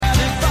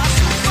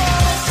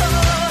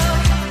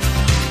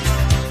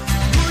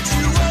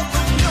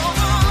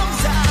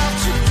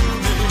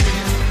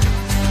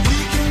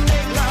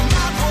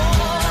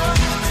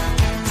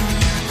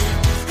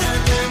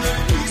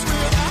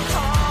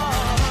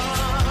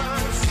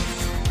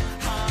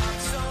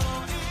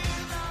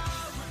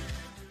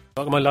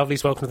Welcome, my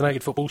lovelies. Welcome to the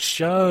Naked Football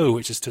Show,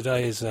 which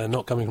today is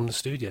not coming from the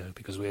studio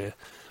because we're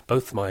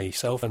both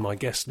myself and my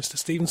guest, Mr.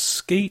 Stephen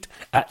Skeet,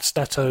 at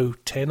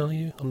Stato10, are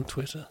you, on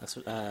Twitter? That's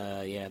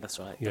right.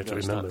 You have to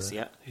remember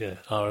that. Yeah,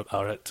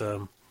 are at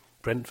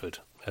Brentford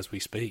as we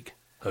speak,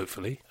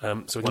 hopefully.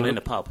 So we're in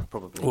a pub,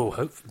 probably.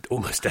 Well,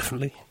 almost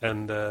definitely.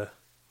 And we're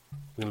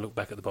going to look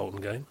back at the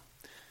Bolton game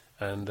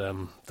and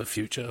the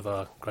future of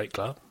our great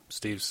club.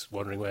 Steve's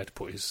wondering where to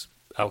put his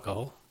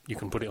alcohol. You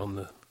can put it on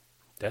the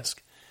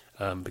desk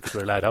because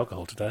we're allowed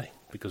alcohol today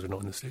because we're not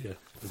in the studio.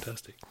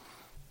 Fantastic.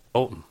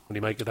 Bolton, what do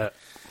you make of that?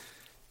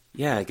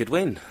 Yeah, good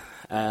win.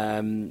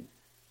 I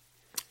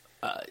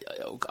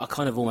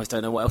kind of almost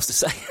don't know what else to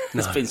say.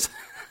 No.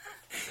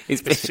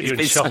 It's been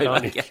shock, so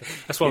aren't you? yeah.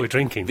 That's why we're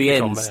drinking. The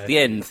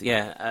end.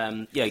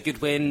 Yeah,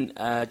 good win.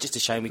 Just a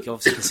shame we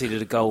obviously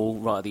conceded a goal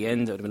right at the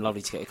end. It would have been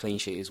lovely to get a clean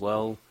sheet as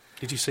well.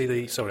 Did you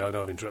see sorry, I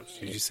know I've interrupted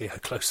you. Did you see how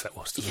close that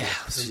was to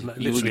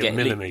literally a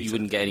millimetre? You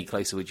wouldn't get any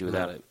closer, would you,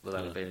 without it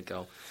being a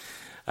goal?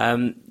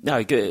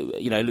 No, good.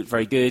 Looked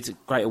very good.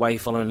 Great away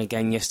following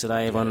again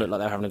yesterday. Everyone looked like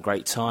they were having a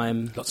great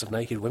time. Lots of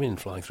naked women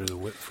flying through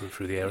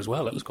the air as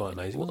well. That was quite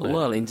amazing, wasn't it?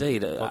 Well,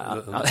 indeed.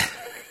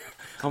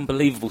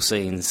 Unbelievable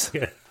scenes.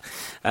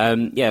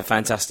 Yeah.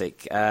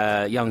 Fantastic.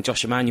 Young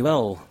Josh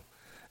Emmanuel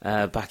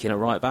back in at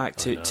right back.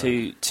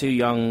 Two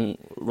young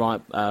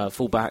right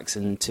full backs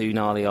and two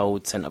gnarly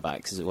old centre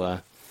backs, as it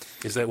were.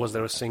 Was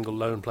there a single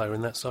lone player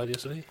in that side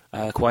yesterday?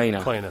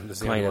 Quainer.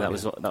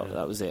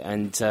 That was it.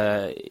 And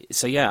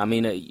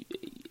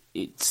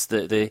it's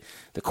the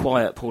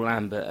quiet Paul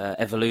Lambert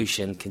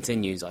evolution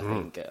continues. I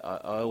think I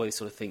always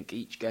sort of think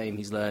each game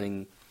he's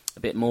learning a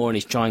bit more and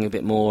he's trying a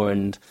bit more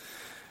and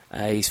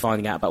he's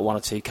finding out about one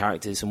or two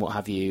characters and what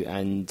have you.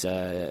 And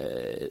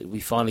we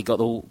finally got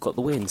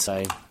the win.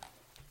 So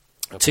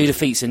 2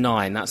 defeats in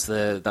 9. That's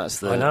the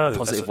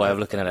positive way of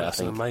looking at it. I think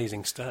that's an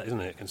amazing stat,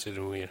 isn't it?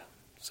 Considering we're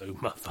so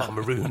far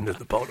marooned at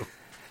the bottom.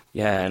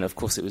 Yeah, and of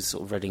course it was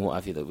sort of Reading, what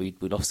have you, that we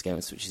lost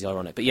against, which is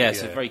ironic. But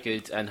so very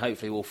good, and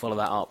hopefully we'll follow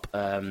that up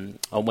on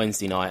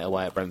Wednesday night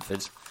away at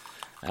Brentford.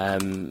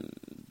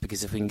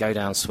 Because if we can go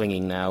down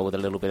swinging now with a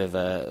little bit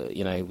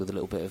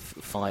of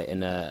fight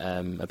and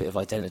a bit of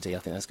identity, I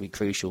think that's going to be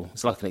crucial.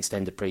 It's like an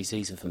extended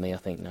pre-season for me, I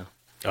think, now.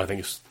 I think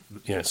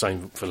it's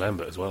same for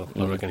Lambert as well.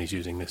 I reckon he's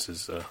using this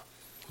as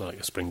like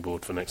a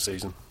springboard for next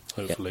season,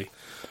 hopefully.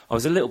 Yeah. I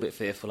was a little bit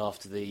fearful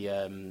after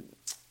the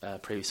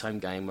previous home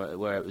game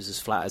where it was as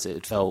flat as it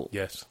had felt.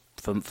 Yes.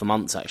 For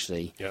months,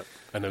 actually. Yeah,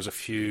 and there was a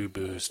few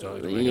boos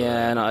started.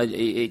 Yeah, and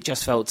it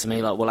just felt to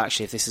me like, well,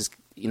 actually, if this is,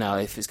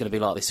 if it's going to be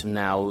like this from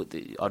now,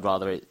 I'd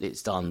rather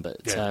it's done.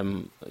 But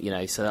so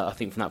I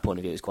think from that point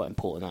of view, it was quite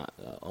important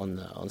that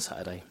on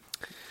Saturday.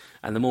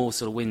 And the more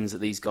sort of wins that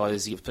these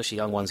guys, especially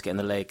young ones, get in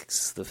the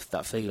legs,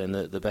 that feeling,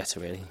 the better,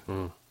 really.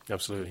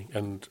 Absolutely,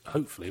 and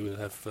hopefully we'll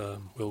have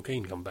Will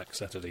Keane come back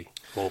Saturday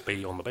or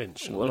be on the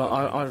bench. Well,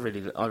 I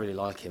really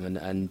like him,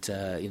 and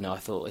I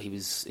thought he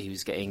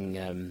was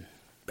getting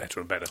better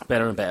and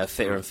better,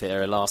 fitter and fitter.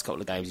 The last couple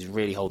of games, he's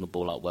really holding the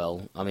ball up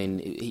well. I mean,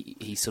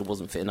 he sort of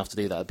wasn't fit enough to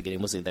do that at the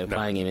beginning, was he? They were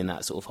playing him in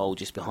that sort of hole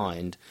just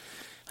behind,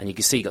 and you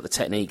could see he got the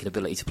technique and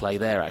ability to play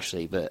there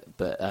actually. But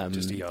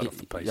just a yard off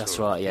the pace. That's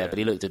right, yeah. But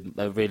he looked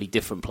a really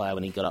different player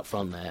when he got up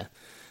front there,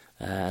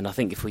 and I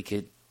think if we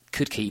could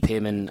keep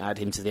him and add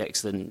him to the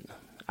excellent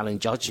Alan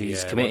Judge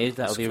who's committed,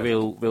 that would be a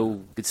real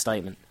good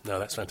statement. No,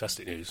 that's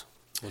fantastic news,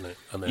 wasn't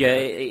it?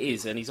 It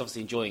is, and he's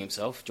obviously enjoying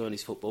himself, enjoying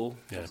his football.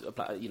 Yeah.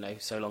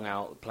 So long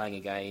out playing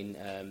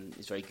again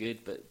is very good,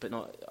 but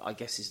not. I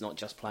guess it's not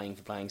just playing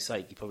for playing's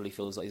sake. He probably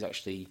feels like he's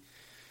actually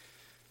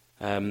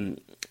kind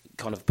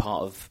of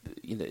part of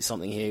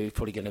something here. He's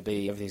probably going to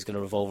be, everything's going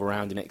to revolve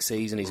around him next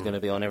season. He's going to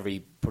be on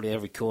every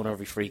corner,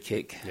 every free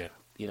kick. Yeah.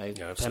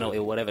 Penalty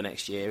or whatever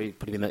next year, he's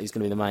going to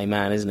be the main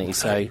man, isn't he?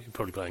 So he'll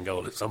probably playing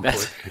goal at some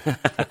point.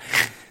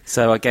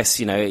 So I guess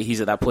he's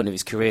at that point of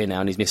his career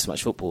now, and he's missed so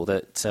much football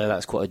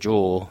that's quite a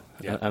draw.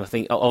 Yeah. And I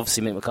think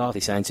obviously Mick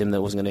McCarthy saying to him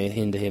that wasn't going to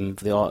hinder him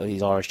for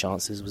his Irish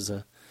chances was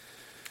the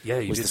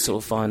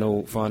sort of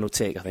final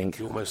tick. I think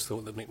you almost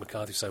thought that Mick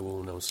McCarthy said,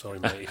 "Well, no, sorry,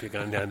 mate, if you're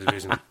going down to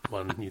Division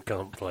 1, you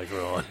can't play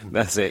for Ireland."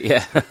 That's it,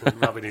 yeah.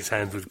 Rubbing his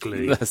hands with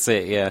glee. That's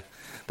it, yeah.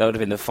 That would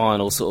have been the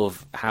final sort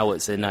of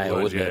howitzer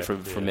nail, wouldn't it,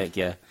 from Mick?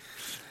 Yeah.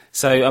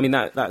 So, I mean,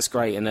 that's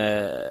great, and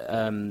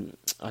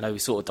I know we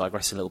sort of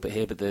digress a little bit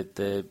here,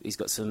 but he's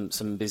got some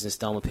business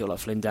done with people like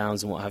Flynn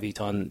Downs and what have you,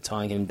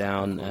 tying him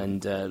down,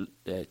 and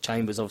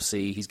Chambers,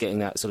 obviously, he's getting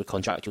that sort of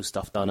contractual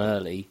stuff done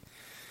early.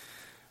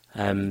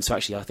 So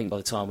actually, I think by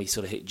the time we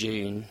sort of hit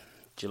June,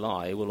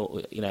 July,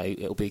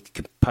 it'll be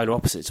polar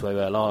opposite to where we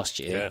were last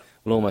year. Yeah.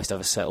 We'll almost have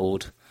a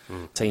settled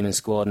team and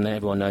squad, and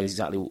everyone knows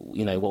exactly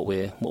what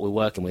we're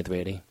working with,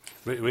 really.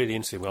 Really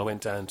interesting. Well, I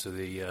went down to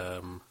the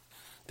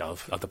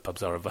other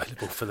pubs are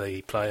available for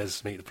the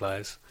players, meet the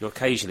players. You're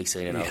occasionally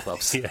seen in other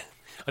pubs. Yeah.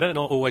 I don't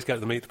always go to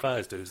the meet the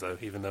players dues, though,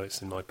 even though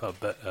it's in my pub.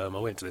 But I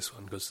went to this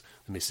one because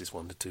the missus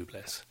wanted to,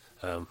 bless.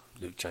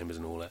 Luke Chambers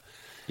and all that.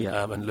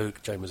 Yeah. And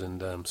Luke Chambers and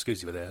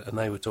Scoozy were there, and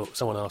they were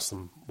someone asked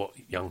them what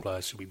young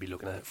players should we be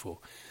looking out for,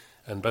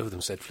 And both of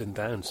them said Flynn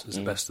Downs is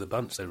the best of the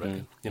bunch, they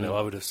reckon.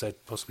 I would have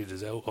said possibly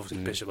Dazelle.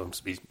 Obviously Bishop,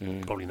 he's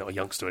probably not a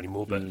youngster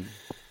anymore, but and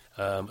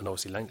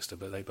obviously Lancaster,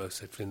 but they both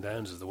said Flynn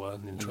Downs is the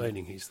one. In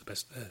training, he's the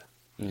best there.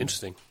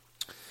 Interesting.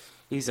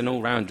 He's an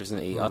all-rounder,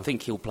 isn't he? I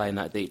think he'll play in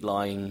that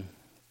deep-lying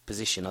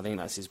position. I think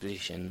that's his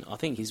position. I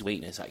think his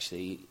weakness,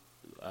 actually,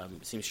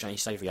 it seems strange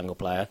to say for a younger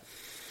player,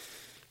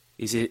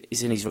 is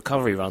in his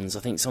recovery runs. I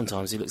think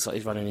sometimes he looks like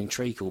he's running in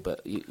treacle,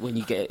 but when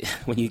you get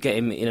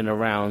him in and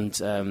around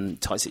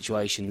tight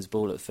situations,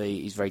 ball at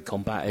feet, he's very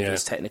combative,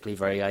 he's technically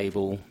very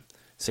able,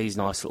 sees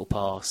nice little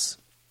pass.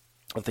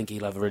 I think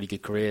he'll have a really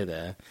good career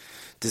there.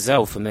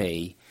 Dazelle, for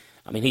me,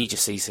 I mean, he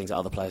just sees things that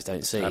other players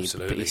don't see.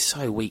 Absolutely. But he's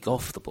so weak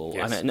off the ball.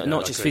 Yes. And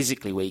not just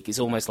physically weak, it's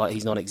almost like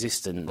he's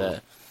non-existent.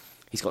 That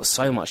he's got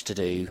so much to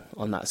do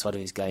on that side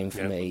of his game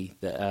for me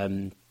that,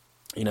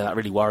 that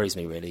really worries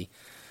me, really.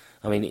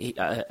 I mean,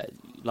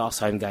 last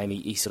home game,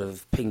 he sort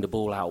of pinged the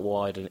ball out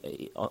wide and,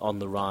 on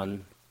the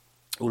run,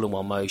 all in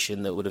one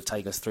motion, that would have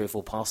taken us 3 or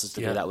 4 passes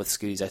to do that with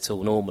Scoos et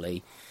al.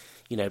 Normally.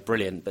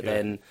 Brilliant. But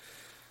then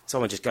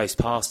someone just goes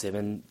past him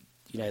and,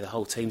 the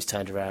whole team's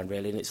turned around,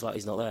 really, and it's like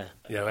he's not there.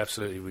 Yeah,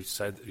 absolutely. We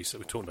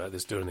talked about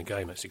this during the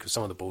game, actually, because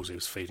some of the balls he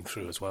was feeding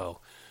through as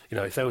well.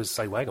 If there was,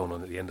 say, Wagon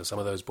on at the end of some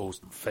of those balls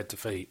fed to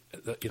feet,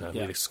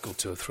 really scored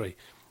 2 or 3.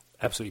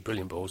 Absolutely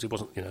brilliant balls. He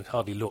wasn't,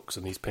 hardly looks,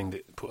 and he's pinged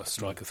it, put a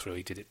striker through.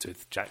 He did it to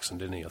Jackson,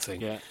 didn't he, I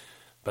think? Yeah.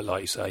 But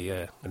like you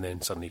say, and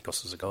then suddenly he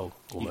costs us a goal.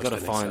 You've got to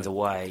find a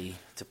way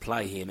to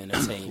play him in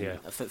a team.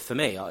 For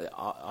me,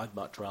 I'd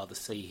much rather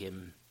see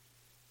him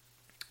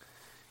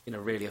in a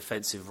really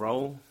offensive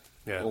role.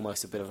 Yeah.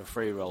 Almost a bit of a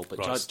free role,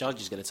 but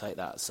Judge is going to take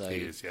that. So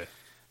he is,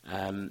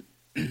 and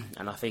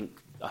I think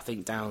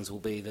Downs will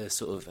be the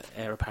sort of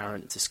heir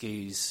apparent to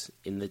Scoos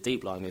in the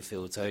deep line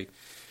midfield. So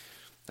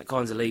that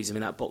kind of leaves him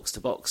in that box to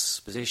box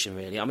position,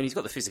 really. I mean, he's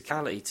got the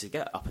physicality to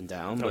get up and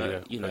down,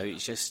 but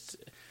it's just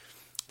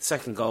the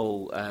second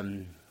goal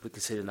we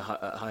considered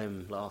at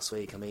home last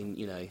week. I mean,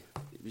 there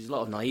was a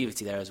lot of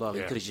naivety there as well.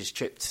 He could have just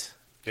tripped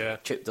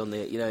on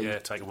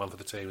the taken one for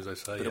the team, as they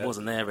say. But it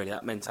wasn't there, really.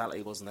 That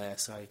mentality wasn't there.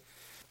 So.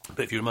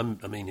 But if you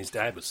remember, I mean, his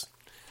dad was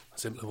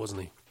simpler,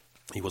 wasn't he?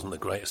 He wasn't the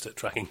greatest at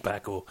tracking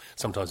back, or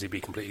sometimes he'd be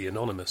completely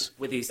anonymous.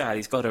 With his dad,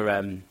 he's got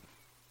a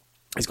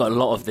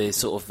lot of the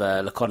sort of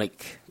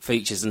laconic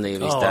features, isn't he,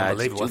 of his dad?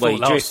 Unbelievable. Where he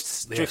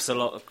drifts a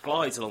lot,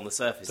 glides along the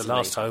surface. The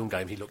last home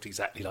game, he looked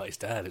exactly like his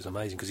dad. It was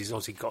amazing, because he's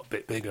obviously got a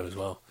bit bigger as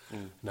well.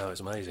 No, it's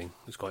amazing.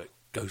 It's quite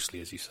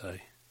ghostly, as you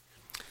say.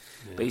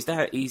 Yeah. But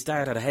his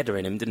dad had a header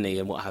in him, didn't he,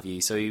 and what have you?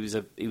 So he was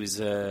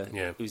a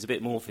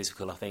bit more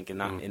physical, I think, in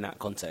that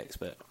context.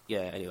 But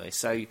anyway.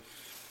 So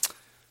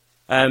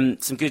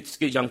some good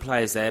young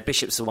players there.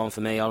 Bishop's the one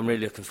for me. I'm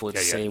really looking forward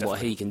to seeing what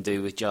he can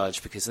do with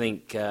Judge, because I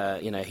think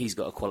he's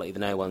got a quality that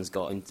no one's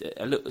got.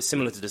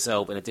 Similar to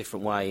Dazelle, but in a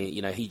different way.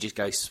 He just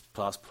goes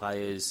past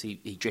players.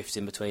 He drifts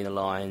in between the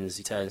lines.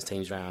 He turns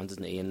teams round,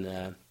 doesn't he?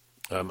 And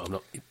I'm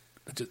not.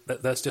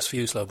 That's just for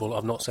you, Slowball.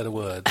 I've not said a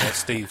word. That's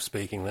Steve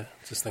speaking there.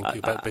 Just thinking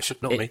about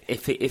Bishop, not me.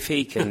 If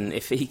he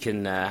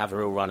can have a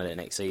real run at it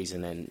next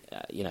season, then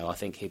I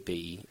think he'd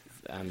be.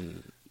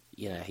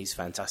 He's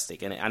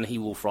fantastic, and he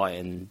will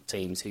frighten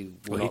teams who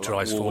will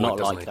not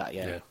like that.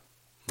 Yeah.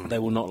 They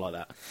will not like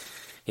that.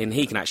 And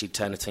he can actually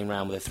turn a team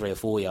around with a 3 or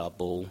 4 yard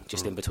ball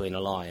just in between a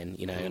line.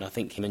 And I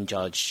think him and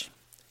Judge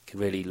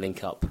can really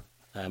link up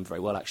very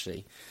well,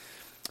 actually.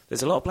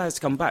 There's a lot of players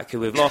to come back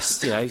who we've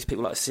lost,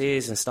 people like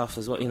Sears and stuff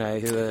as well, who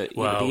are, it'd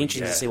be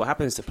interesting to see what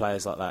happens to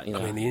players like that,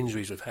 I mean, the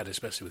injuries we've had,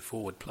 especially with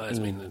forward players,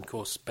 I mean, and of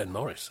course, Ben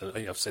Morris,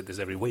 I've said this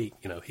every week,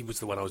 he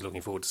was the one I was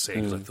looking forward to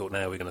seeing, because I thought,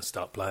 now we're going to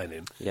start playing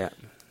him. Yeah.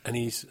 And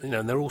he's,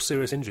 and they're all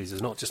serious injuries,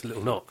 there's not just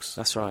little knocks.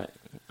 That's right.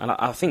 And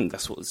I think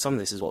some of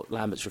this is what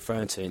Lambert's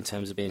referring to in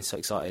terms of being so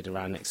excited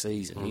around next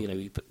season.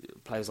 We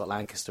put players like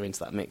Lancaster into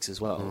that mix as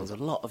well. There's a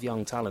lot of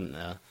young talent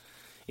there,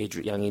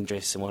 young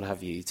Idris and what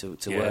have you, to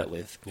work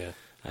with. Yeah.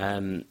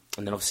 And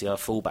then obviously our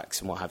fullbacks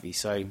and what have you.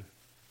 So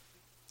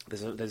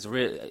there's a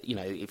real,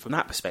 from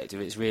that perspective,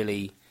 it's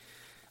really,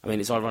 I mean,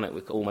 it's ironic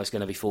we're almost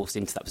going to be forced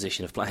into that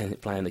position of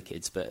playing the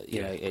kids, but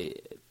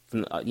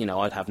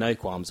I'd have no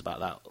qualms about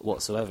that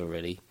whatsoever,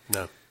 really.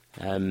 No.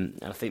 And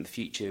I think the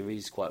future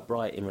is quite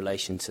bright in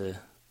relation to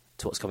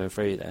what's coming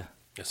through there.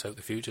 Let's hope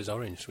the future's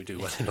orange. We do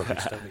well in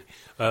orange, don't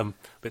we?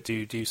 But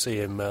do you see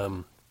him?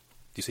 Do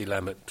you see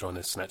Lambert trying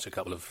to snatch a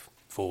couple of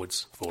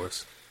forwards for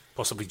us?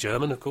 Possibly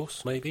German, of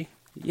course, maybe.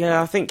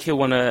 Yeah, I think he'll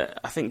want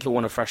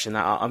to freshen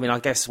that up. I mean, I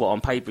guess on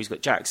paper he's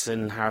got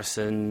Jackson,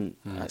 Harrison,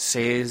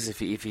 Sears. If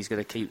he's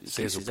going to keep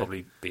Sears, will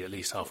probably be at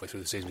least halfway through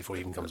the season before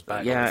he even comes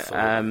back. Yeah,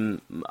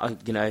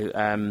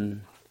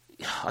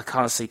 I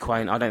can't see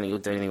Quain. I don't think he'll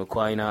do anything with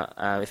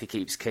Quainer if he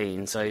keeps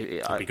Keane. So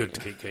it'd be good to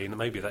keep Keane.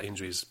 Maybe that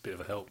injury is a bit of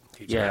a help.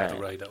 Keeps him off the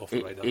radar.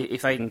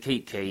 If they can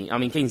keep Keane, I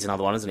mean, Keane's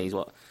another one, isn't he?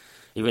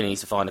 He really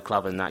needs to find a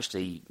club and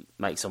actually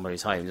make somewhere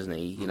his home, doesn't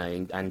he?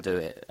 And do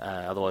it.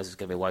 Otherwise, it's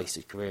going to be a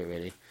wasted career,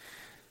 really.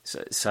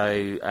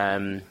 So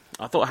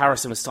I thought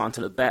Harrison was starting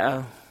to look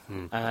better,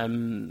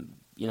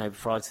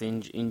 prior to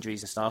the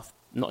injuries and stuff.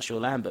 Not sure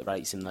Lambert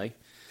rates him, though.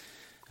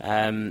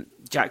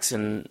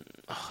 Jackson,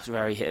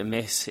 very hit and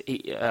miss.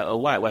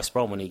 Away at West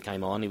Brom when he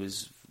came on, he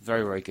was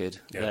very, very good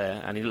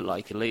there, and he looked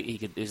like he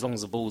could, as long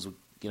as the balls were,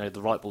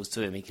 the right balls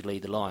to him, he could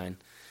lead the line.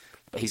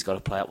 But he's got to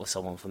play up with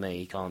someone for me.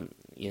 He can't,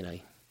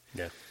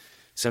 Yeah.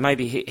 So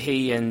maybe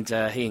he and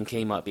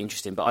Keane might be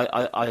interesting, but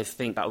I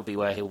think that would be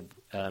where he'll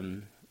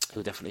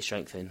definitely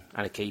strengthen,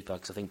 and a keeper,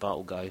 because I think Bart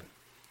will go.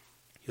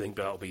 You think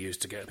Bart will be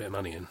used to get a bit of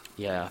money in?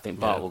 Yeah, I think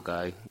Bart will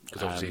go.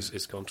 Because obviously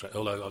his contract,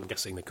 although I'm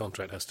guessing the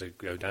contract has to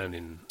go down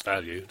in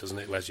value, doesn't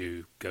it, as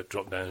you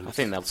drop down? I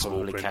think they'll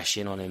probably cash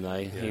in on him, though,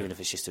 even if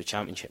it's just a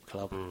championship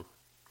club.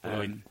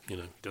 Well,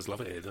 he does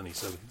love it here, doesn't he?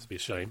 So it'd be a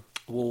shame.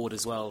 Ward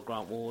as well,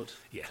 Grant Ward.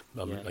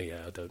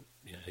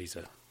 He's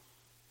a...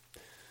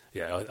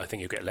 Yeah, I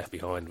think you'll get left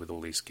behind with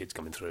all these kids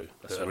coming through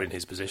that are in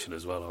his position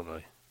as well, aren't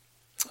they?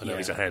 I know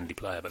he's a handy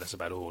player, but that's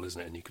about all, isn't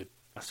it? And you could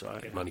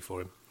get money for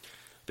him.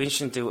 Be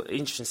interesting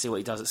to see what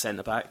he does at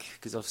centre back,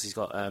 because obviously he's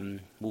got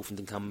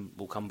Wolfenden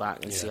will come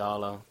back, and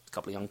Ciala, a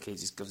couple of young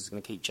kids. He's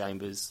going to keep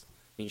Chambers.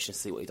 Be interesting to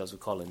see what he does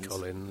with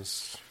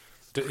Collins.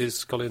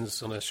 Is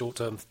Collins on a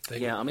short-term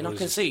thing? Yeah, I mean, I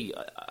can see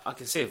a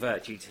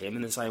virtue to him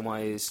in the same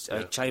way as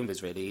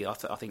Chambers. Really, I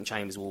think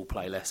Chambers will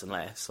play less and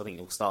less. I think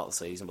he'll start the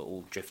season, but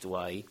will drift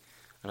away.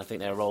 And I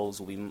think their roles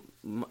will be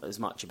as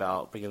much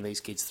about bringing these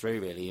kids through,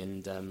 really,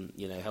 and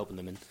helping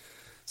them. And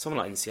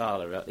someone like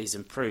Ciala is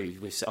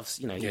improved. You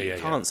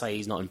can't say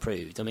he's not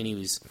improved. I mean, he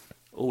was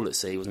all at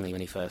sea, wasn't he, when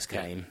he first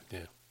came? Yeah.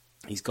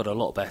 He's got a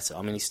lot better.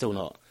 I mean, he's still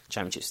not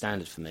championship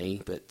standard for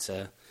me, but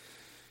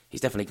he's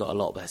definitely got a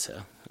lot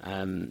better.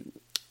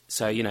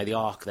 So, the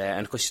arc there.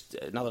 And, of course,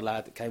 another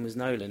lad that came was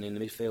Nolan in the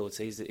midfield.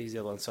 So he's the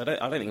other one. So I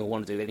don't think he'll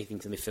want to do anything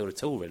to the midfield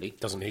at all, really.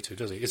 Doesn't need to,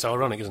 does he? It's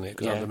ironic, isn't it?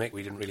 Because under Mick,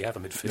 we didn't really have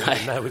a midfield.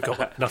 And now we've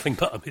got nothing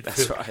but a midfield.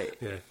 That's right.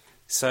 Yeah.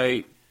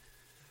 So,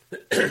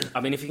 I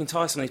mean, if you can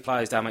tie some of these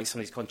players down, make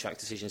some of these contract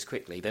decisions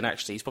quickly, then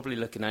actually he's probably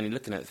looking at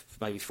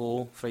maybe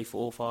 3,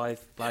 4,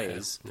 5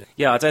 players.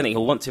 Yeah, I don't think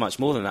he'll want too much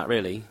more than that,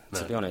 really,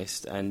 to be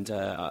honest. And,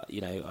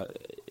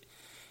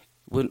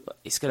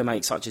 it's going to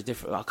make such a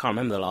difference. I can't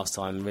remember the last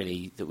time,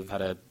 really, that we've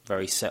had a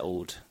very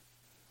settled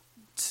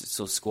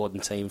sort of squad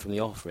and team from the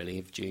off, really,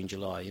 of June,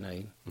 July,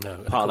 No,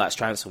 part of that's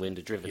transfer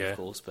window driven, of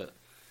course, but...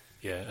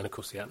 Yeah, and of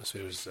course the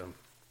atmosphere is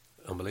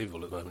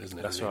unbelievable at the moment, isn't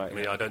it? That's right. I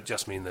mean, I don't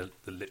just mean the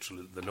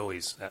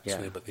noise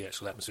atmosphere, but the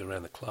actual atmosphere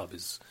around the club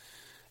is,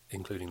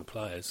 including the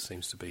players,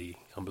 seems to be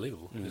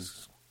unbelievable.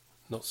 There's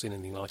not seen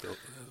anything like it,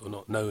 or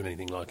not known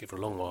anything like it for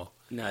a long while.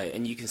 No,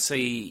 and you can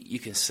see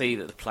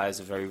that the players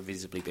are very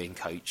visibly being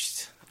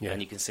coached, and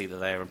you can see that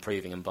they are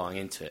improving and buying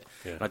into it.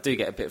 Yeah. And I do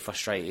get a bit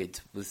frustrated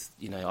with,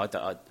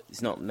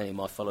 it's not many of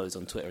my followers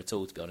on Twitter at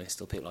all, to be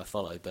honest, or people I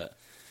follow, but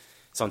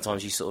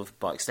sometimes you sort of,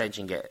 by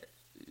extension,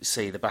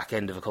 see the back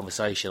end of a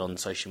conversation on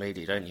social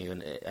media, don't you?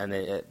 And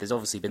there's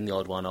obviously been the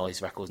odd one,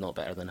 his record's not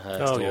better than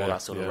Hurst, or all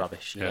that sort of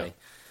rubbish, you know.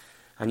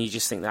 And you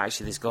just think that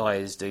actually this guy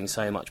is doing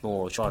so much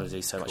more, or trying to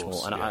do so much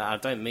more. And I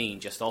don't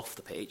mean just off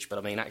the pitch, but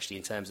I mean actually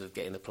in terms of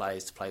getting the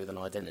players to play with an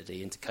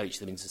identity and to coach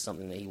them into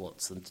something that he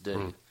wants them to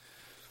do.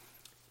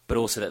 But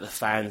also that the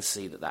fans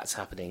see that that's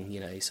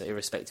happening, so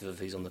irrespective of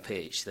who's on the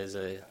pitch,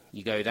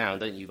 you go down,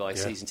 don't you, buy a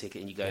season ticket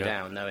and you go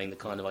down knowing the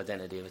kind of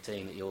identity of a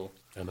team that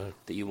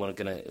you want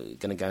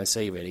to go and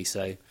see, really.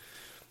 So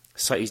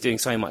he's doing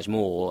so much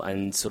more,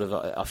 and sort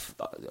of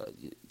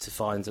to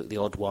find the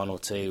odd one or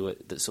two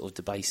that sort of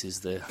debases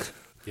the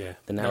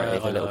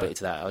narrative a little bit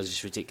to that. It was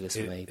just ridiculous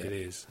for me. It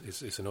is.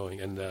 It's annoying,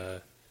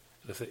 and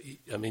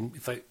I mean,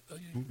 it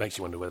makes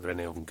you wonder whether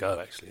any of them go.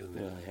 Actually, doesn't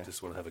it? Yeah.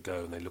 Just want to have a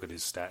go, and they look at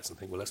his stats and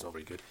think, well, that's not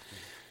very good.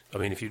 I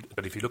mean, if you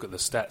look at the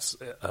stats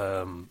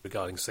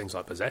regarding things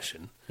like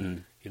possession,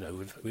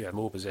 we had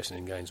more possession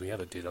in games we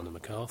ever did under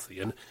McCarthy.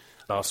 And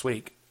last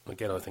week,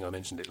 again, I think I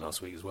mentioned it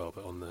last week as well,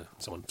 but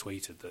someone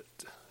tweeted that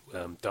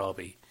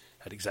Derby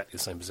had exactly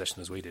the same possession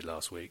as we did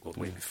last week or the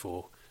week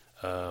before.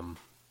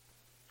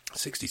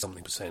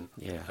 60-something%,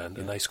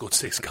 and they scored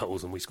 6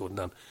 goals and we scored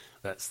none.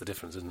 That's the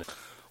difference, isn't it?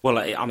 Well,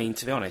 I mean,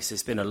 to be honest,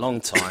 it's been a long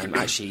time.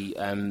 Actually,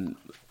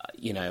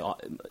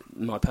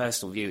 my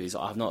personal view is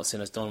I've not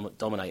seen us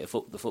dominate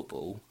the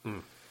football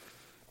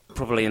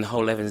probably in the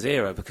whole Evans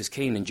era, because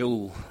Keane and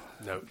Jewell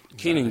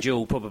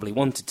probably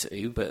wanted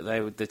to,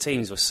 but the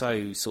teams were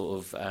so sort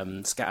of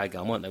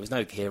scattergun, weren't there? There was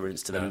no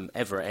coherence to them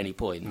ever at any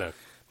point. No.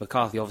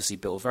 McCarthy obviously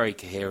built a very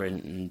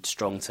coherent and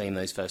strong team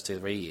those first 2 or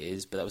 3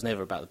 years, but that was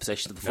never about the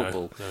possession of the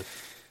football. No.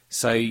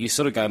 So you're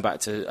sort of going back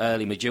to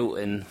early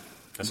Magilton.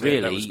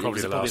 Really, that was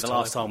probably the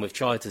last time we've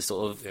tried to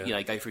sort of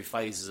go through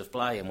phases of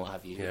play and what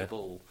have you with the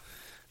ball,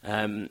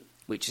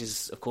 which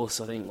is, of course,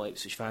 I think what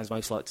Ipswich fans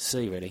most like to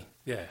see, really.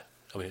 Yeah,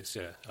 I mean,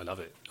 I love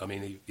it. I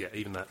mean,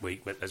 even that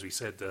week, as we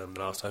said, the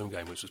last home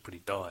game, which was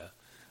pretty dire,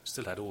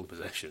 still had all the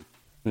possession.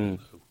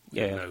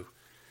 So,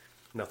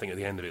 nothing at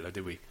the end of it, though,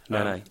 did we?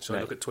 No. Shall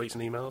I look at tweets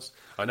and emails?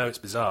 I know it's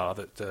bizarre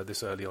that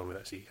this early on we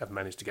actually haven't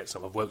managed to get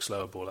some. I've woke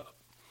Slower Ball up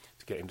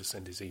to get him to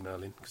send his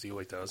email in, because he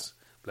always does.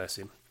 Bless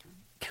him.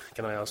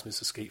 Can I ask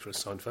Mr. Skeet for a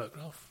signed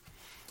photograph?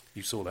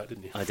 You saw that,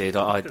 didn't you? I did.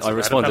 I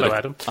responded. Hello,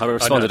 Adam. I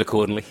responded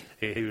accordingly.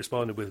 He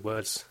responded with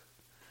words.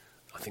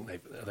 I think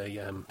are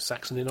they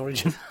Saxon in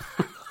origin?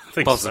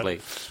 think Possibly.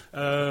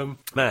 So.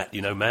 Matt,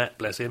 you know Matt,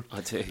 bless him.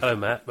 I do. Hello,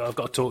 Matt. But I've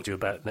got to talk to you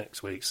about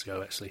next week's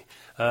show, actually.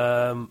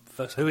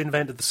 First, who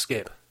invented the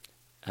skip?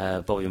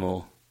 Bobby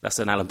Moore. That's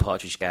an Alan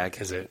Partridge gag.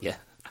 Is it? Yeah.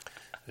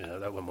 Yeah,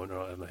 that one went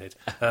right over my head.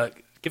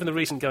 Given the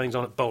recent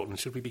goings-on at Bolton,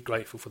 should we be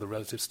grateful for the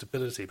relative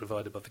stability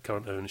provided by the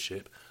current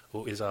ownership,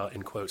 or is our,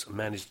 in quotes,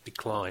 managed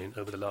decline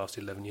over the last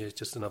 11 years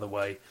just another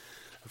way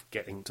of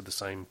getting to the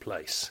same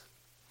place?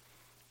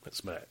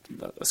 That's Matt.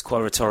 That's quite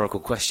a rhetorical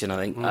question, I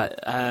think.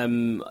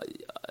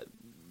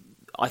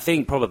 I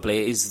think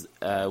probably it is.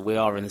 We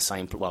are in the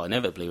same. Well,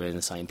 inevitably we're in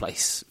the same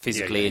place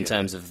physically in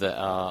terms of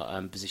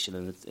our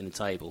position in the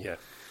table. Yeah.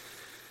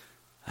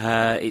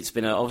 It's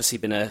been obviously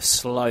been a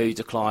slow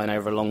decline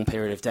over a long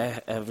period of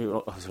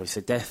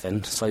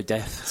slow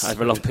death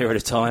over a long period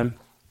of time.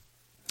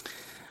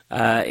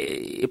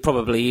 It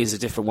probably is a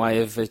different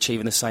way of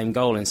achieving the same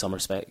goal in some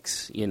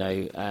respects. You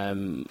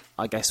know,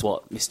 I guess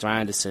what Mr.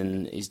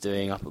 Anderson is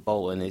doing up at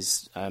Bolton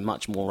is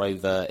much more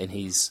overt in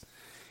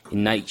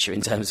nature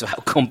in terms of how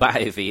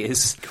combative he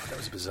is. God, that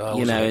was bizarre.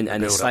 You know,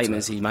 and the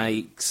statements he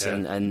makes,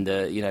 and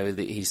you know,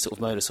 his sort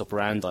of modus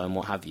operandi and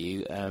what have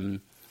you.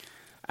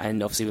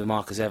 And obviously with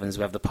Marcus Evans,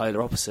 we have the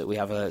polar opposite. We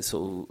have a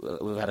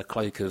we've had a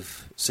cloak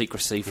of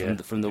secrecy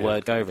from the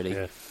word go, really.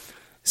 Yeah.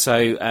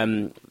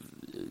 So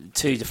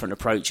two different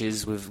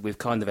approaches. We've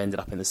kind of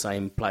ended up in the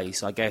same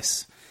place. I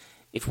guess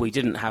if we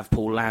didn't have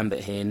Paul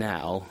Lambert here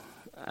now,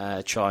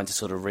 trying to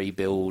sort of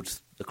rebuild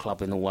the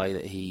club in the way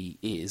that he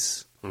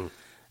is.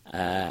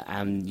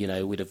 And you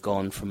know, we'd have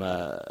gone for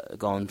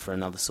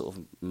another sort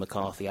of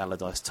McCarthy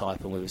Allardyce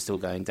type, and we were still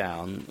going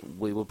down.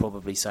 We were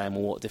probably saying,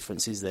 well, what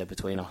difference is there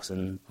between us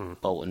and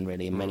Bolton,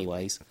 really, in many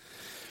ways?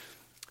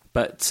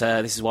 But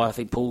this is why I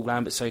think Paul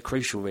Lambert's so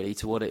crucial, really,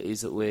 to what it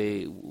is that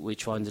we're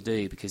trying to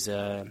do, because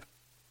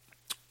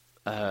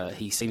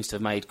he seems to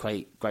have made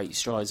great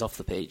strides off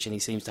the pitch, and he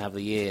seems to have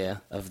the ear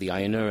of the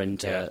owner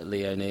and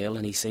Lee O'Neill,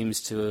 and he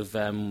seems to have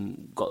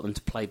got them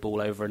to play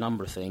ball over a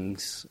number of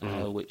things,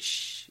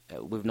 which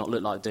we've not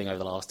looked like doing over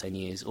the last 10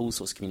 years. All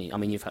sorts of community. I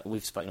mean,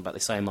 we've spoken about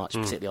this so much,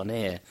 particularly on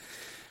here,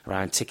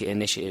 around ticket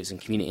initiatives and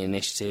community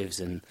initiatives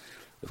and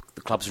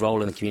the club's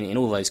role in the community and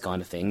all those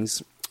kind of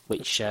things,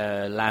 which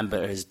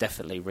Lambert has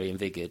definitely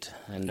reinvigorated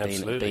and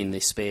been the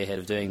spearhead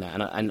of doing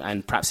that.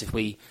 And perhaps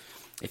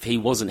if he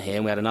wasn't here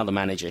and we had another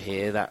manager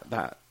here,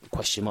 that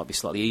question might be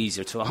slightly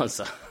easier to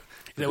answer.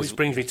 Which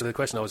brings me to the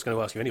question I was going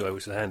to ask you anyway,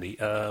 which is handy.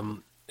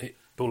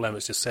 Paul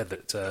Lambert's just said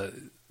that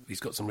he's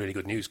got some really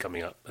good news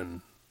coming up,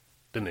 and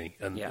didn't he?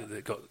 And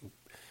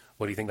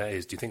what do you think that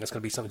is? Do you think that's going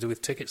to be something to do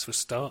with tickets for a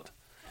start?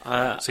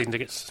 Season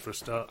tickets for a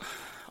start?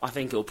 I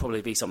think it'll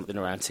probably be something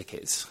around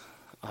tickets.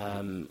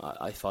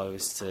 If I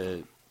was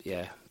to,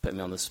 put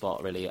me on the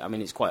spot, really. I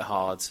mean, it's quite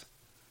hard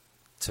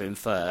to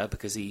infer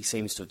because he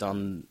seems to have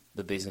done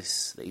the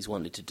business that he's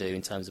wanted to do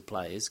in terms of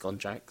players,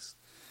 contracts.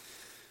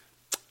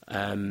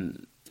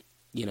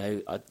 You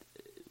know,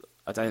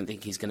 I don't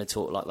think he's going to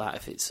talk like that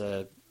if it's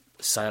a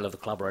sale of the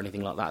club or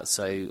anything like that.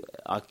 So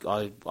I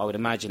would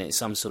imagine it's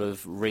some sort of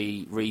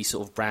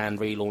sort of brand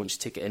relaunch,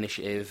 ticket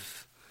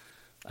initiative,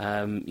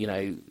 you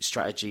know,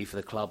 strategy for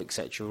the club,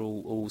 etc.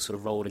 All sort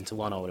of rolled into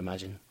one, I would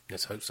imagine.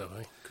 Let's hope so,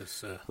 eh?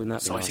 Because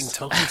exciting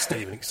times,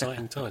 Stephen,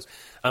 exciting times.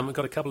 We've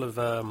got a couple of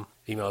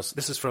emails.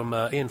 This is from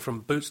Ian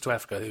from Boots to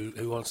Africa,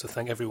 who wants to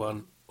thank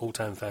everyone, all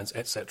Town fans,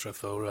 etc.,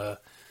 for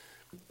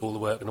all the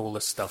work and all the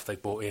stuff they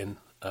brought in.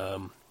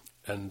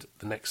 And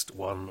the next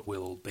one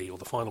will be, or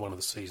the final one of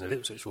the season at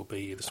Ipswich will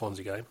be the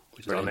Swansea game,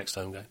 which is our next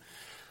home game.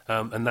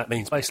 And that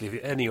means basically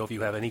if any of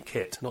you have any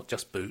kit, not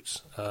just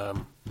boots,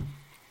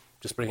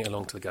 just bring it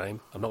along to the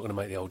game. I'm not going to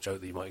make the old joke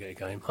that you might get a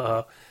game.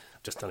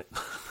 Just done it.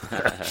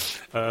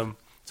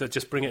 So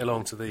just bring it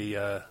along to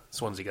the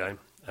Swansea game,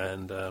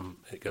 and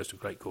it goes to a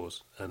great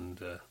cause. And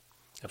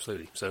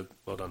absolutely. So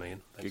well done,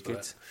 Ian. Thanks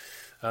for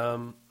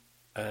that.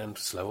 And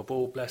slower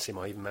ball, bless him.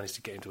 I even managed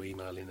to get him to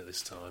email in at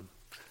this time.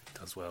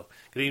 Does well.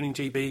 Good evening,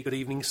 GB. Good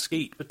evening,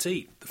 Skeet.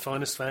 Petite, the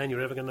finest fan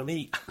you're ever going to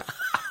meet.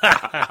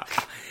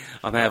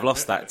 I may have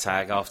lost that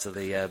tag after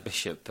the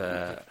Bishop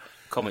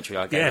commentary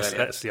I gave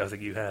earlier. Yes, I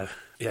think you have.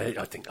 Yeah,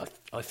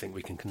 I think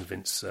we can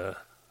convince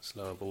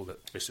Slower Ball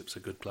that Bishop's a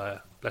good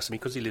player. Bless him,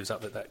 because he lives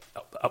up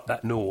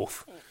that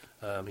north.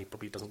 He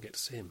probably doesn't get to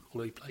see him.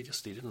 Although he played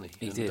yesterday, didn't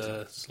he? He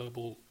did. Slower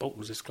Ball, Bolton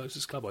was his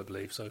closest club, I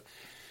believe. So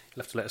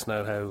you'll have to let us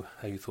know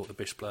how you thought the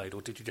Bish played,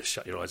 or did you just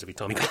shut your eyes every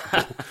time he got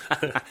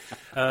the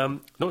ball?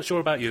 Not sure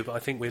about you, but I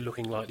think we're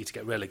looking likely to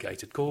get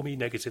relegated. Call me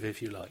negative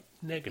if you like.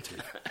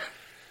 Negative.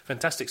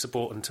 Fantastic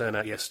support and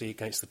turnout yesterday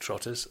against the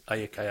Trotters,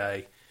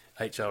 aka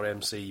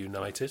HRMC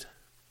United.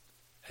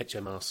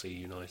 HMRC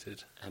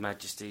United. Her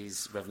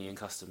Majesty's Revenue and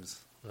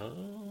Customs.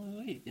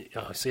 Oh,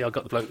 I see. I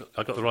got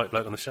the right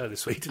bloke on the show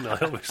this week, didn't I?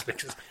 Obviously,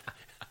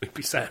 we'd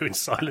be sat here in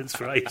silence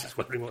for ages,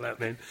 wondering what that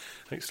meant.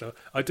 Thanks, so.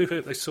 I do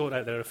hope they sort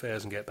out their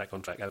affairs and get back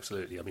on track.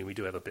 Absolutely. I mean, we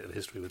do have a bit of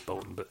history with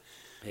Bolton, but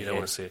you don't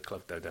want to see a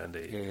club go down, do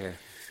you? Yeah.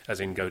 As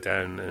in, go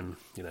down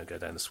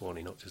to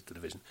Swanee, not just the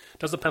division.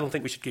 Does the panel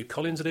think we should give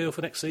Collins a deal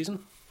for next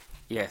season?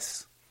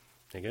 Yes.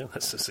 There you go,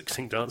 that's a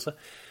succinct answer.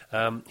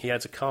 He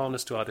adds a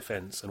calmness to our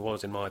defence and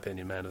was, in my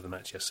opinion, man of the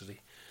match yesterday.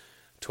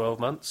 12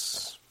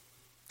 months.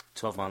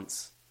 12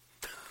 months.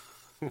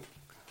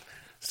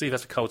 Steve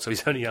has a cold, so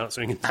he's only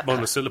answering in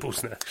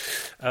monosyllables now.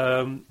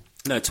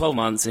 No, 12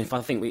 months, and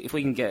if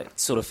we can get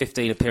sort of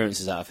 15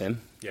 appearances out of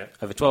him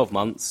over 12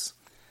 months,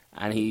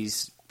 and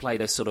he's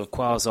played a sort of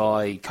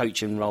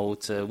quasi-coaching role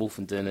to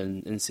Wolfenden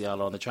and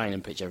NCL on the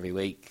training pitch every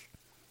week,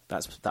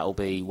 that'll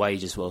be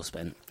wages well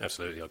spent.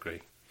 Absolutely, I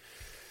agree.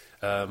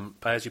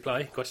 Pay as you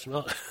play? Question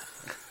mark.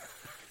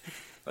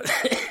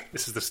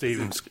 This is the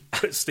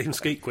Stephen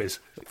Skeet quiz.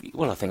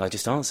 Well, I think I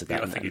just answered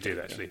that. Yeah, I think you did,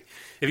 actually.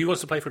 If he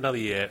wants to play for another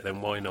year,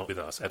 then why not with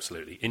us?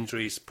 Absolutely.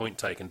 Injuries, point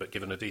taken, but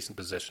given a decent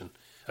possession,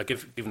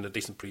 given a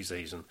decent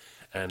pre-season,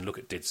 and look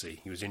at Didsey.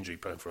 He was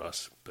injury-prone for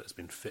us, but has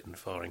been fit and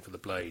firing for the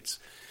Blades.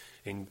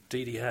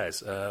 Indeed he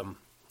has. And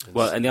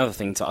the other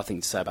thing I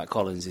think to say about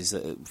Collins is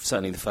that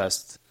certainly the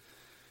first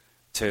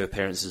 2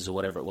 appearances or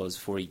whatever it was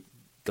before he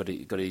got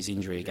his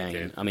injury again.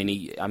 Yeah. I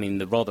mean,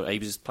 the Rotherham, he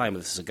was playing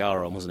with a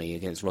cigar on, wasn't he,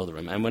 against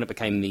Rotherham? And when it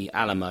became the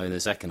Alamo in the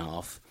second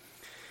half,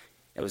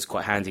 it was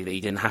quite handy that he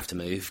didn't have to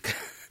move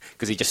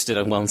because he just stood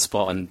on one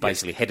spot and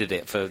basically headed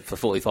it for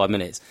 45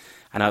 minutes.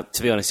 And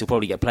to be honest, he'll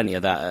probably get plenty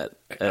of that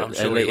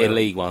in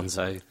League One.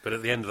 So, but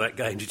at the end of that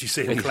game, did you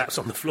see him collapse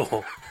on the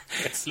floor?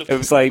 It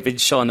was like he'd been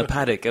shot in the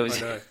paddock. It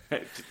was. I know.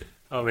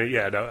 I mean,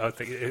 I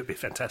think it would be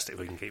fantastic if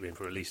we can keep him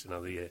for at least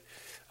another year.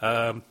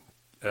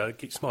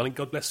 Keep smiling.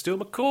 God bless Stuart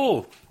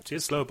McCall.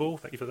 Cheers, Slower Ball.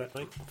 Thank you for that,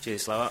 mate.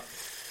 Cheers, Slower.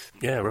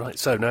 Yeah, right.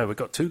 So now we've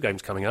got 2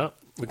 games coming up.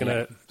 We're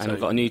gonna we've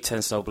got a new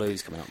Turnstile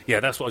Blues coming up. Yeah,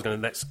 that's what I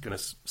was going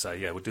to say.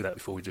 Yeah, we'll do that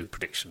before we do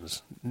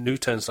predictions. New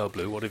Turnstile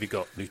Blue. What have you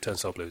got? New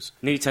Turnstile Blues.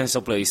 New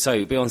Turnstile Blues. So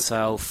it'll be on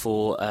sale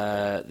for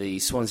the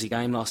Swansea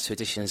game. Last 2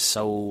 editions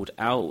sold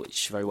out,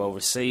 which very well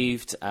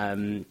received.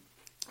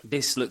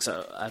 This looks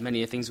at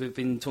many of the things we've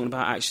been talking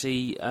about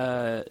actually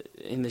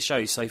in the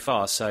show so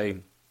far. So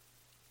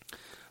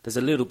there's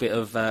a little bit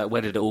of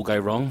where did it all go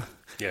wrong?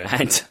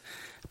 Yeah.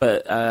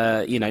 But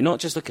not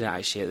just looking at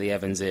actually at the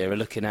Evans era,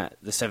 looking at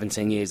the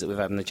 17 years that we've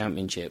had in the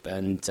Championship,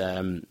 and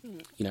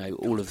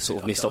all of the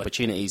sort of missed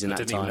opportunities in that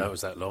time. I didn't even know it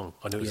was that long.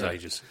 I knew it was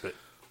ages. But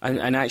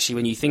and actually,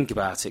 when you think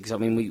about it, because I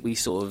mean, we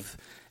sort of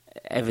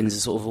Evans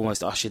has sort of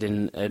almost ushered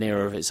in an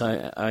era of its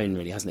own,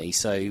 really, hasn't he?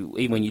 So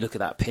even when you look at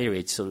that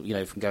period, sort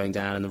of, from going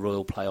down in the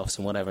Royal playoffs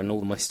and whatever, and all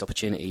the missed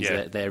opportunities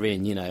that they're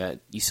in,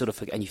 you sort of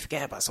forget, and you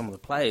forget about some of the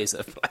players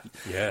that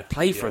have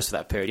played for us for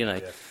that period, Yeah.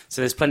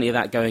 So there's plenty of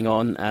that going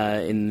on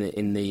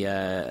in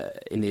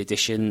the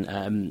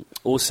edition.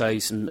 Also,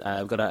 we've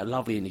got a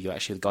lovely interview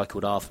actually with a guy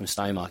called Arthur from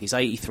Staymark. He's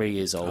 83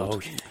 years old.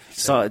 Oh, yeah.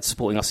 Started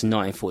supporting us in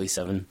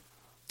 1947.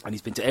 And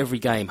he's been to every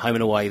game, home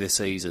and away, this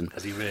season.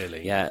 Has he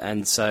really? Yeah,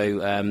 and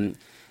so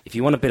if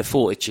you want a bit of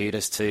fortitude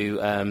as to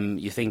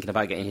you're thinking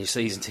about getting your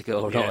season ticket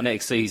or not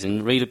next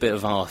season, read a bit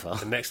of Arthur.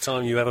 The next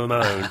time you have a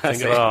moan,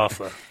 think of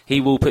Arthur. He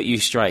will put you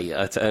straight,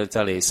 I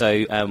tell you. So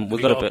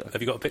we've got a bit.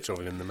 Have you got a picture of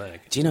him in the mag?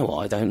 Do you know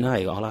what? I don't know.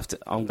 I'll have to.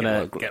 I'm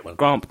going to get one.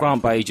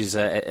 Grant Bage is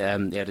the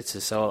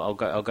editor, so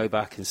I'll go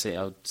back and see.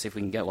 I'll see if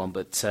we can get one.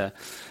 But so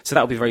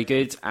that'll be very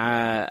good.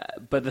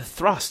 But the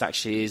thrust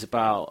actually is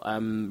about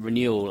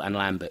renewal and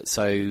Lambert.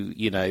 So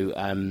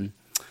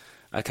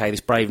okay,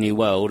 this Brave New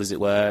World, as it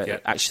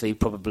were, actually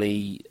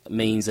probably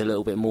means a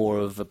little bit more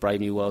of a Brave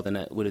New World than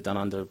it would have done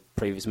under a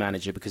previous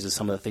manager because of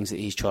some of the things that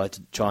he's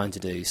trying to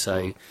do.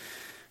 So,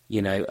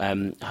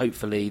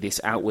 hopefully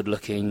this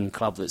outward-looking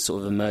club that's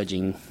sort of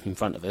emerging in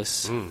front of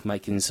us,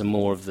 making some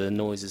more of the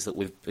noises that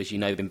we've, as you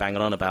know, been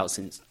banging on about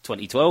since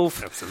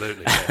 2012.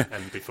 Absolutely,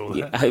 and before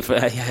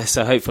that.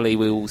 So hopefully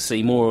we'll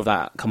see more of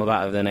that come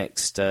about over the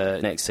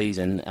next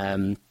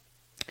season.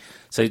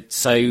 So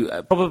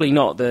probably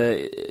not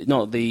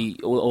the.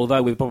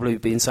 Although we've probably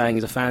been saying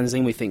as a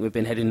fanzine, we think we've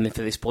been heading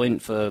to this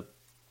point for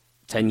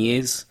 10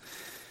 years.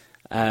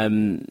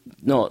 Nothing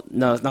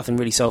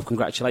really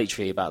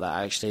self-congratulatory about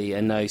that actually,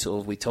 and no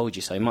sort of we told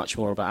you so. Much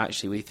more about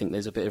actually we think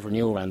there's a bit of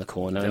renewal around the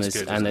corner,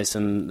 there's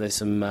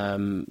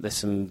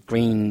some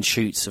green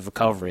shoots of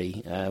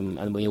recovery,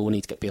 and we all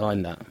need to get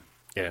behind that.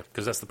 Yeah,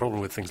 because that's the problem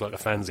with things like a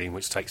fanzine,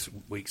 which takes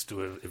weeks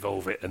to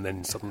evolve it, and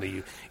then suddenly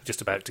you're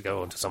just about to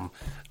go on to some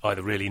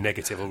either really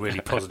negative or really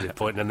positive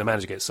point, and then the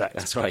manager gets sacked.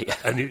 That's right.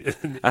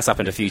 That's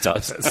happened a few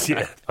times.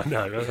 Yeah, I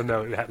know.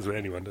 It happens with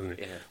anyone, doesn't it?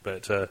 Yeah.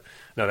 But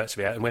no, that should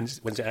be out. And when's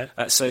it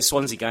out? So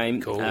Swansea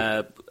game,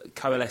 cool.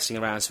 Coalescing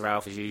around Sir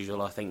Ralph as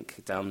usual, I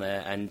think, down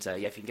there. And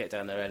if you can get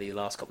down there early, the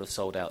last couple have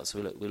sold out, so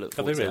we look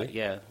forward to that.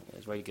 Yeah,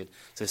 it's very good.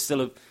 So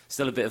still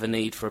a bit of a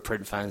need for a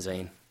print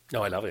fanzine.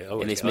 No, I love it.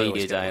 In this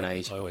media day and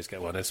age. I always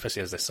get one,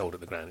 especially as they're sold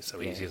at the ground. It's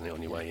so easy, isn't it,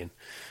 on your way in?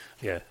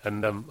 Yeah,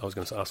 and I was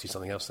going to ask you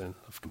something else then.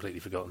 I've completely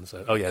forgotten.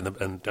 So,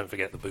 and don't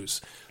forget the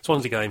boots.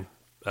 Swansea game,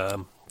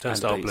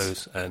 Turnstile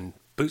Blues, and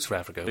Boots for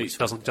Africa, which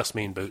doesn't just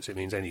mean boots, it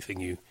means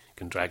anything you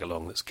can drag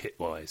along that's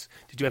kit-wise.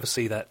 Did you ever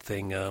see that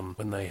thing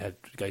when they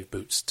gave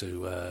boots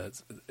to, I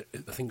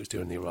think it was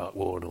during the Iraq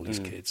War and all these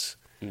kids?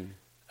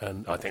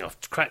 And I think I've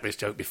cracked this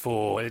joke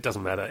before. It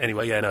doesn't matter.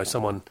 Anyway,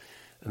 someone...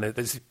 And there's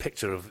this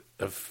picture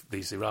of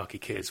these Iraqi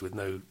kids with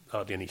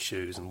hardly any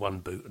shoes and one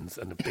boot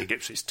and a big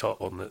Ipswich top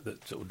on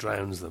that sort of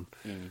drowns them.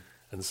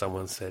 And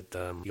someone said,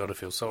 you got to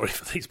feel sorry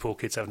for these poor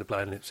kids having to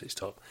play in an Ipswich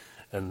top.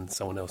 And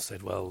someone else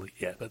said, well,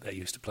 yeah, but they're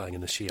used to playing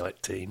in a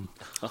Shiite team.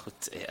 Oh,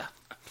 dear.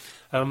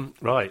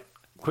 Right,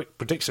 quick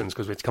predictions,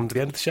 because we've come to the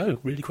end of the show,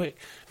 really quick.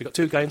 We've got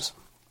 2 games,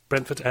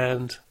 Brentford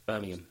and...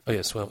 Birmingham. Oh,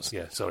 yes, well,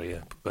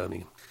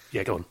 Birmingham.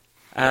 Yeah, go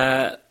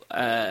on.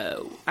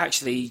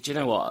 Actually, do you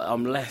know what?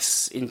 I'm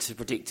less into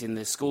predicting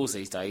the scores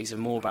these days and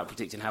more about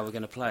predicting how we're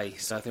going to play.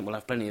 So I think we'll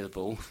have plenty of the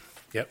ball.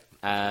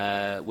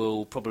 Yep.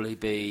 We'll probably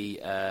be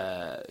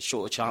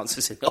shorter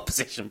chances in the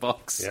opposition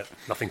box. Yeah,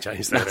 nothing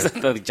changed there.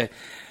 Nothing changed.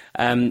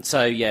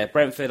 So, yeah,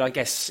 Brentford, I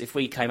guess if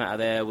we came out of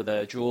there with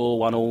a draw,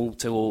 1-1,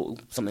 2-2,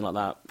 something like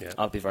that,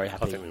 I'd be very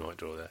happy. I think we might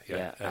draw there,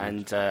 yeah.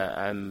 And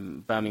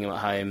Birmingham at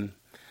home...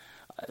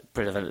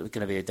 Pretty going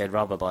to be a dead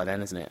rubber by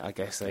then, isn't it? I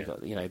guess they've got,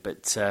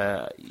 but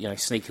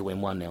sneaker win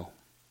 1-0.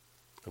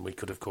 And we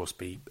could, of course,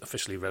 be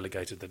officially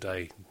relegated the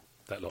day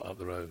that lot up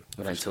the road.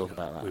 We won't talk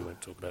about that. We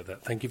won't talk about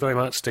that. Thank you very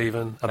much,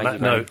 Stephen.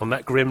 On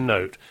that grim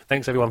note,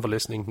 thanks everyone for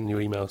listening and your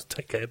emails.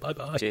 Take care. Bye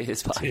bye.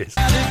 Cheers. Bye.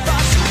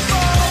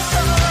 Cheers.